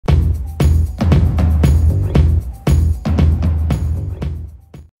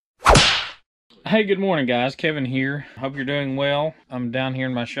Hey, good morning, guys. Kevin here. Hope you're doing well. I'm down here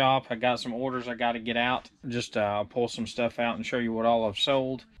in my shop. I got some orders I got to get out. Just I'll pull some stuff out and show you what all I've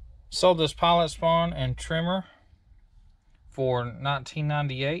sold. Sold this pilot spawn and trimmer for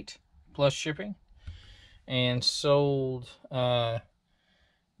 $19.98 plus shipping, and sold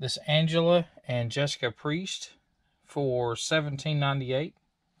this Angela and Jessica Priest for $17.98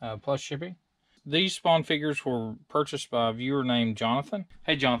 plus shipping. These spawn figures were purchased by a viewer named Jonathan.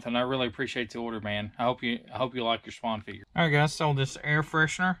 Hey Jonathan, I really appreciate the order, man. I hope you like your spawn figure. All right, guys, sold this air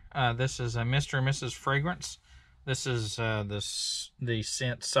freshener. This is a Mr. and Mrs. Fragrance. This is the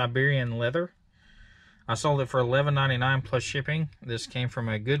scent Siberian Leather. I sold it for $11.99 plus shipping. This came from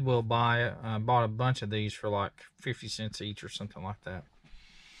a Goodwill buy. I bought a bunch of these for like 50 cents each or something like that.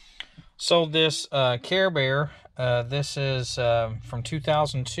 Sold this Care Bear. This is from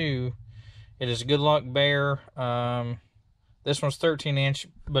 2002. It is a Good Luck Bear. This one's 13-inch,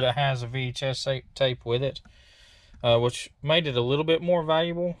 but it has a VHS tape with it, which made it a little bit more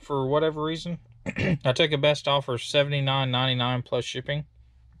valuable for whatever reason. I took a best offer of $79.99 plus shipping.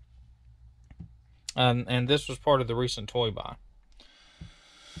 And this was part of the recent toy buy.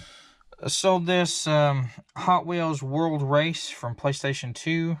 I sold this Hot Wheels World Race from PlayStation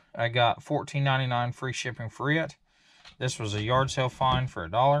 2. I got $14.99 free shipping for it. This was a yard sale find for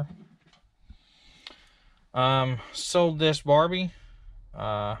 $1. Sold this Barbie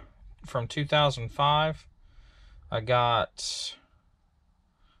from 2005. I got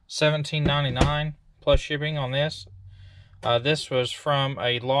 $17.99 plus shipping on this. This was from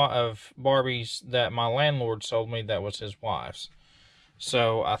a lot of Barbies that my landlord sold me that was his wife's.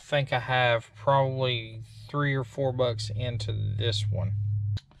 So I think I have probably $3 or $4 into this one.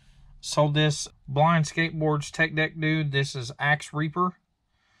 Sold this Blind Skateboards Tech Deck Dude. This is Axe Reaper.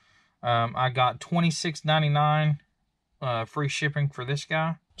 I got $26.99 free shipping for this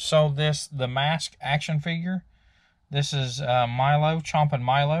guy. Sold this The Mask action figure. This is Milo, Chompin'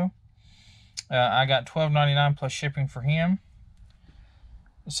 Milo. I got $12.99 plus shipping for him.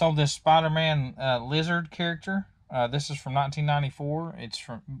 Sold this Spider-Man lizard character. This is from 1994. It's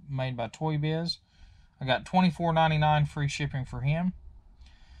made by Toy Biz. I got $24.99 free shipping for him.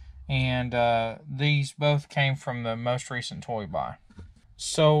 And these both came from the most recent toy buy.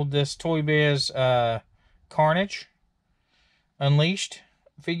 Sold this Toy Biz Carnage Unleashed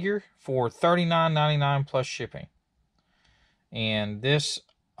figure for $39.99 plus shipping. And this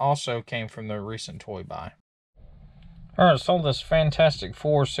also came from the recent toy buy. Alright, sold this Fantastic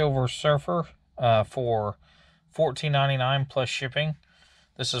Four Silver Surfer for $14.99 plus shipping.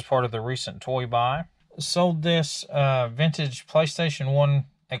 This is part of the recent toy buy. Sold this vintage PlayStation 1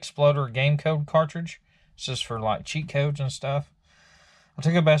 Exploder game code cartridge. This is for like cheat codes and stuff. I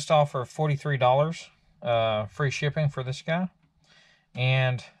took a best offer of $43 free shipping for this guy.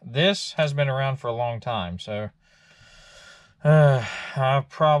 And this has been around for a long time, so I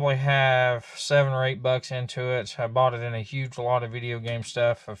probably have $7 or $8 into it. I bought it in a huge lot of video game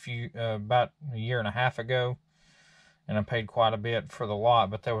stuff about a year and a half ago, and I paid quite a bit for the lot,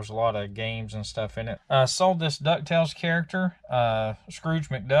 but there was a lot of games and stuff in it. Sold this DuckTales character, Scrooge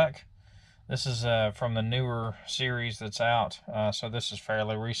McDuck. This is from the newer series that's out, so this is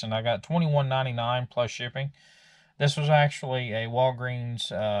fairly recent. I got $21.99 plus shipping. This was actually a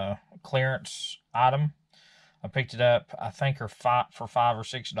Walgreens clearance item. I picked it up, I think, for $5 or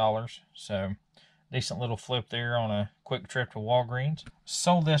 $6, so decent little flip there on a quick trip to Walgreens.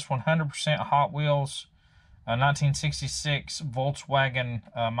 Sold this 100% Hot Wheels 1966 Volkswagen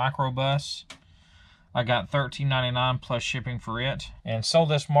microbus. I got $13.99 plus shipping for it. And sold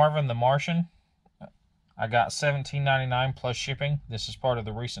this Marvin the Martian. I got $17.99 plus shipping. This is part of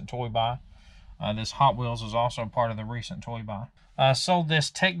the recent toy buy. This Hot Wheels is also part of the recent toy buy. Sold this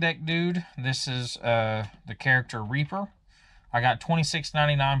Tech Deck Dude. This is the character Reaper. I got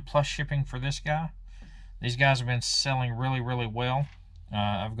 $26.99 plus shipping for this guy. These guys have been selling really, really well.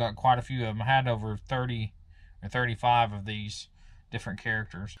 I've got quite a few of them. I had over 30 or 35 of these different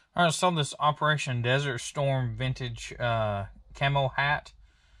characters. All right, sold this Operation Desert Storm vintage camo hat.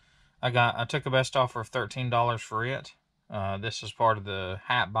 I took a best offer of $13 for it. This is part of the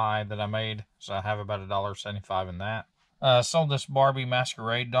hat buy that I made, so I have about $1.75 in that. Sold this Barbie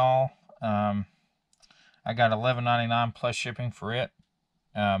Masquerade doll. I got $11.99 plus shipping for it.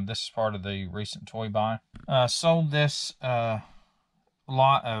 This is part of the recent toy buy. Sold this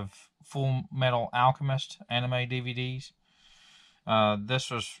lot of Full Metal Alchemist anime DVDs.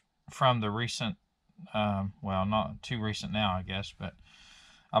 This was from the recent, well, not too recent now, I guess, but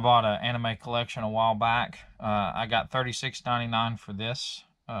I bought an anime collection a while back. I got $36.99 for this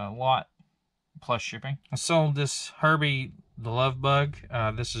lot, plus shipping. I sold this Herbie the Love Bug.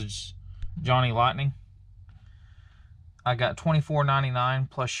 This is Johnny Lightning. I got $24.99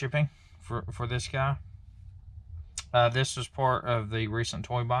 plus shipping for this guy. This is part of the recent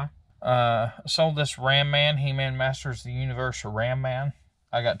toy buy. Sold this Ram Man, He-Man Masters of the Universe Ram Man.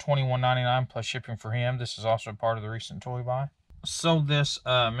 I got $21.99 plus shipping for him. This is also part of the recent toy buy. Sold this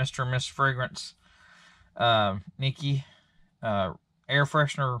Mr. and Miss Fragrance Nikki air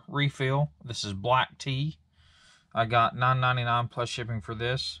freshener refill. This is black tea. I got $9.99 plus shipping for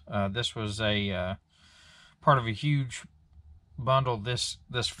this. This was a part of a huge bundle. This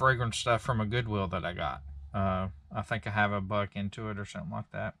fragrance stuff from a Goodwill that I got. I think I have $1 into it or something like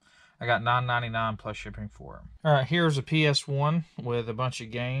that. I got $9.99 plus shipping for it. All right, here's a PS1 with a bunch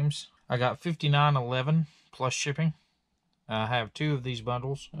of games. I got $59.11 plus shipping. I have 2 of these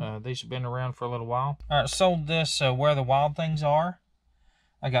bundles. These have been around for a little while. All right, sold this Where the Wild Things Are.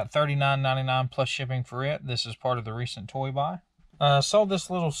 I got $39.99 plus shipping for it. This is part of the recent toy buy. Sold this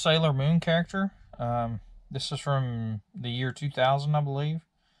little Sailor Moon character. This is from the year 2000, I believe.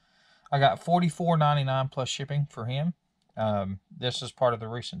 I got $44.99 plus shipping for him. This is part of the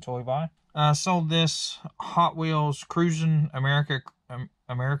recent toy buy. Sold this Hot Wheels Cruising America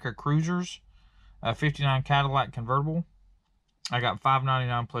Cruisers 59 Cadillac convertible. I got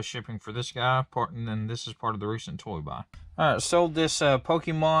 $5.99 plus shipping for this guy, and then this is part of the recent toy buy. All right, sold this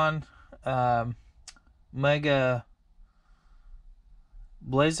Pokemon Mega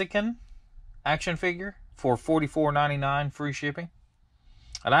Blaziken action figure for $44.99 free shipping.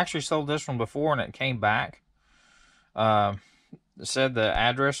 I'd actually sold this one before and it came back. It said the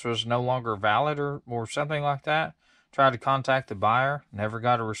address was no longer valid or something like that. Tried to contact the buyer, never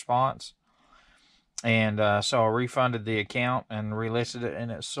got a response. And so I refunded the account and relisted it,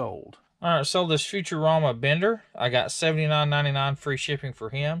 and it sold. All right, sold this Futurama Bender. I got $79.99 free shipping for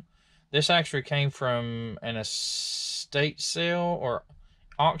him. This actually came from an estate sale or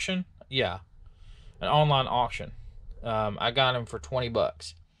auction. Yeah, an online auction. I got him for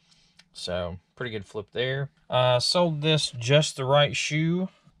 $20. So, pretty good flip there. Sold this Just the Right Shoe.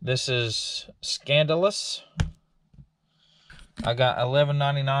 This is Scandalous. I got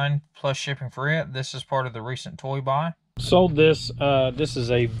 $11.99 plus shipping for it. This is part of the recent toy buy. Sold this. This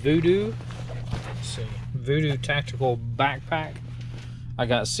is a Voodoo. Let's see, Voodoo tactical backpack. I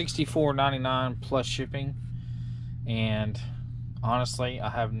got $64.99 plus shipping, and honestly, I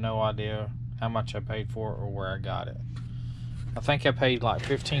have no idea how much I paid for it or where I got it. I think I paid like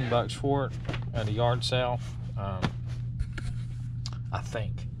 $15 for it at a yard sale. I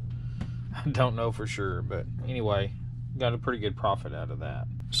think. I don't know for sure, but anyway, got a pretty good profit out of that.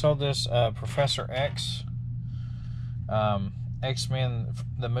 Sold this Professor X, X-Men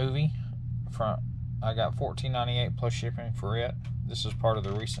the movie. I got $14.98 plus shipping for it. This is part of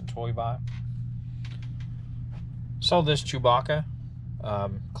the recent toy buy. Sold this Chewbacca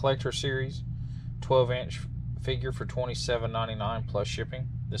collector series 12-inch figure for $27.99 plus shipping.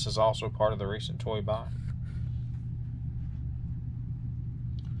 This is also part of the recent toy buy.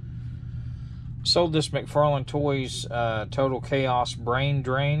 Sold this McFarlane Toys Total Chaos Brain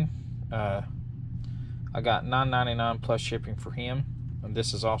Drain. I got $9.99 plus shipping for him, and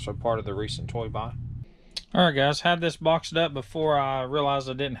this is also part of the recent toy buy. Alright guys, had this boxed up before I realized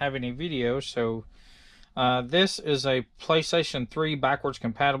I didn't have any videos, so this is a PlayStation 3 backwards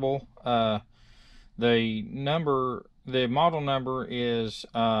compatible. The model number is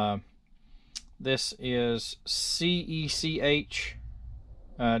this is CECH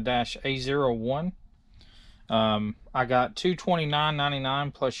 -A01. I got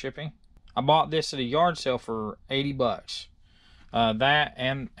 $229.99 plus shipping. I bought this at a yard sale for $80. That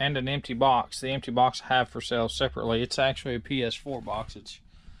and an empty box. The empty box I have for sale separately. It's actually a PS4 box. It's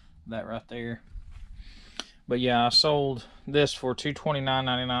that right there. But yeah, I sold this for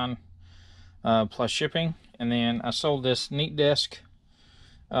 $229.99 plus shipping, and then I sold this Neat Desk.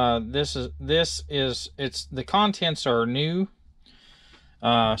 The contents are new.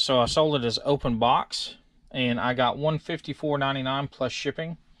 So I sold it as open box, and I got $154.99 plus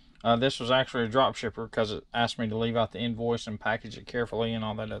shipping. This was actually a drop shipper because it asked me to leave out the invoice and package it carefully and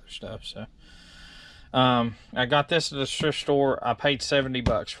all that other stuff. So I got this at the thrift store. I paid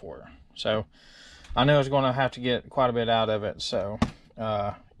 $70 for it. So I knew I was going to have to get quite a bit out of it. So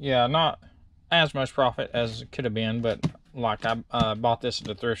yeah, not as much profit as it could have been, but like I bought this at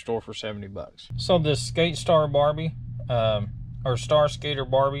the thrift store for $70. Sold this Skate Star Barbie, or Star Skater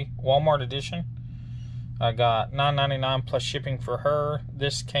Barbie Walmart edition. I got $9.99 plus shipping for her.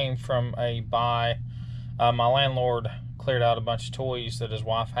 This came from a buy. My landlord cleared out a bunch of toys that his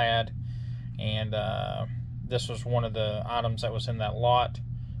wife had, and this was one of the items that was in that lot.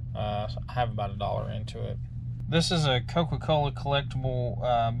 I have about $1 into it. This is a Coca-Cola collectible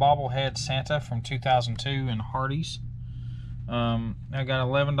bobblehead Santa from 2002 in Hardee's. I got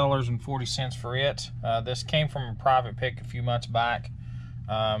 $11.40 for it. This came from a private pick a few months back.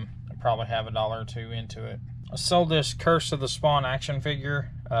 I probably have $1 or $2 into it. I sold this Curse of the Spawn action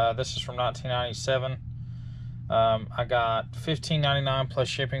figure. This is from 1997. I got $15.99 plus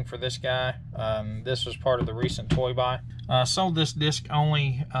shipping for this guy. This was part of the recent toy buy. I sold this disc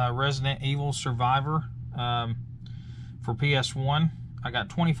only Resident Evil Survivor for PS1. I got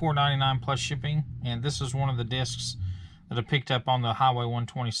 $24.99 plus shipping, and this is one of the discs that I picked up on the Highway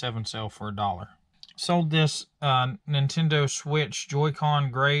 127 sale for $1. Sold this Nintendo Switch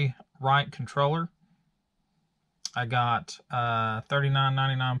Joy-Con gray right controller. I got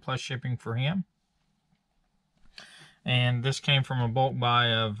 $39.99 plus shipping for him. And this came from a bulk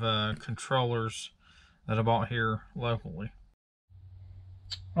buy of controllers that I bought here locally.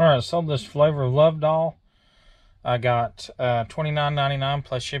 Alright, I sold this Flavor of Love doll. I got $29.99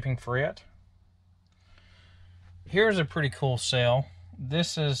 plus shipping for it. Here's a pretty cool sale.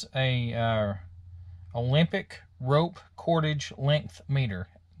 This is a Olympic rope cordage length meter.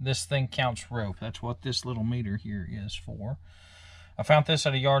 This thing counts rope. That's what this little meter here is for. I found this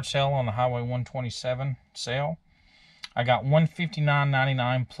at a yard sale on the Highway 127 sale. I got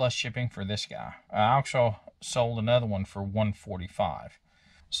 $159.99 plus shipping for this guy. I also sold another one for $145.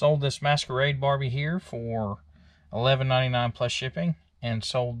 Sold this Masquerade Barbie here for $11.99 plus shipping, and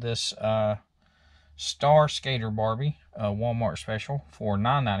sold this Star Skater Barbie Walmart special for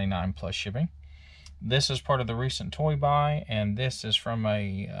 $9.99 plus shipping. This is part of the recent toy buy, and this is from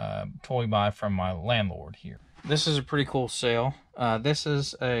a toy buy from my landlord here. This is a pretty cool sale. This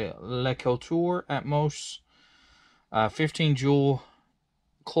is a Le Couture Atmos 15 joule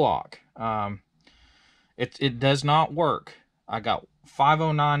clock. It does not work. I got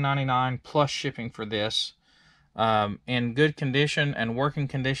 $509.99 plus shipping for this. In good condition and working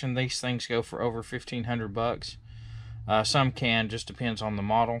condition, these things go for over $1,500. Some can, just depends on the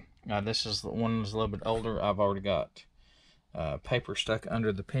model. This is the one that's a little bit older. I've already got paper stuck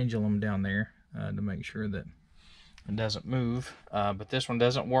under the pendulum down there to make sure that it doesn't move. But this one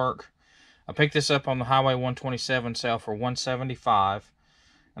doesn't work. I picked this up on the Highway 127 sale for $175,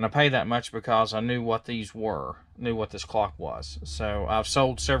 and I paid that much because I knew what these were, knew what this clock was. So I've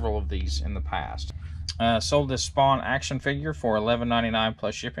sold several of these in the past. Sold this Spawn action figure for $11.99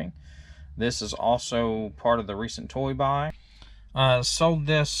 plus shipping. This is also part of the recent toy buy. Sold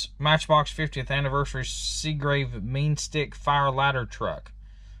this Matchbox 50th Anniversary Seagrave Mean Stick Fire Ladder Truck.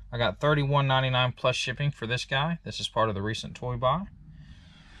 I got $31.99 plus shipping for this guy. This is part of the recent toy buy.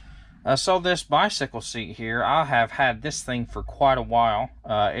 I sold this bicycle seat here. I have had this thing for quite a while.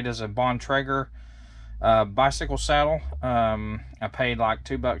 It is a Bontrager bicycle saddle. I paid like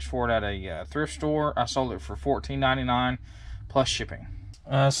 $2 for it at a thrift store. I sold it for $14.99 plus shipping.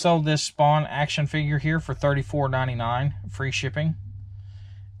 Sold this Spawn action figure here for $34.99 free shipping.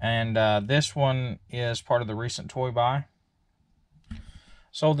 And this one is part of the recent toy buy.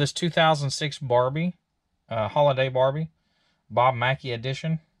 Sold this 2006 Barbie, Holiday Barbie, Bob Mackie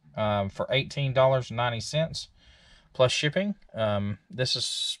edition, for $18.90 plus shipping. This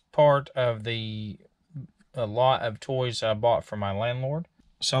is part of a lot of toys I bought from my landlord.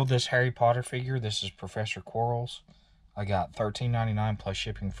 Sold this Harry Potter figure. This is Professor Quirrell's. I got $13.99 plus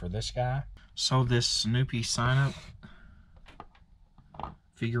shipping for this guy. Sold this Snoopy sign-up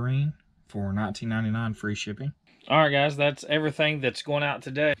figurine for $19.99 free shipping. Alright guys, that's everything that's going out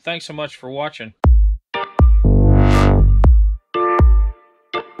today. Thanks so much for watching.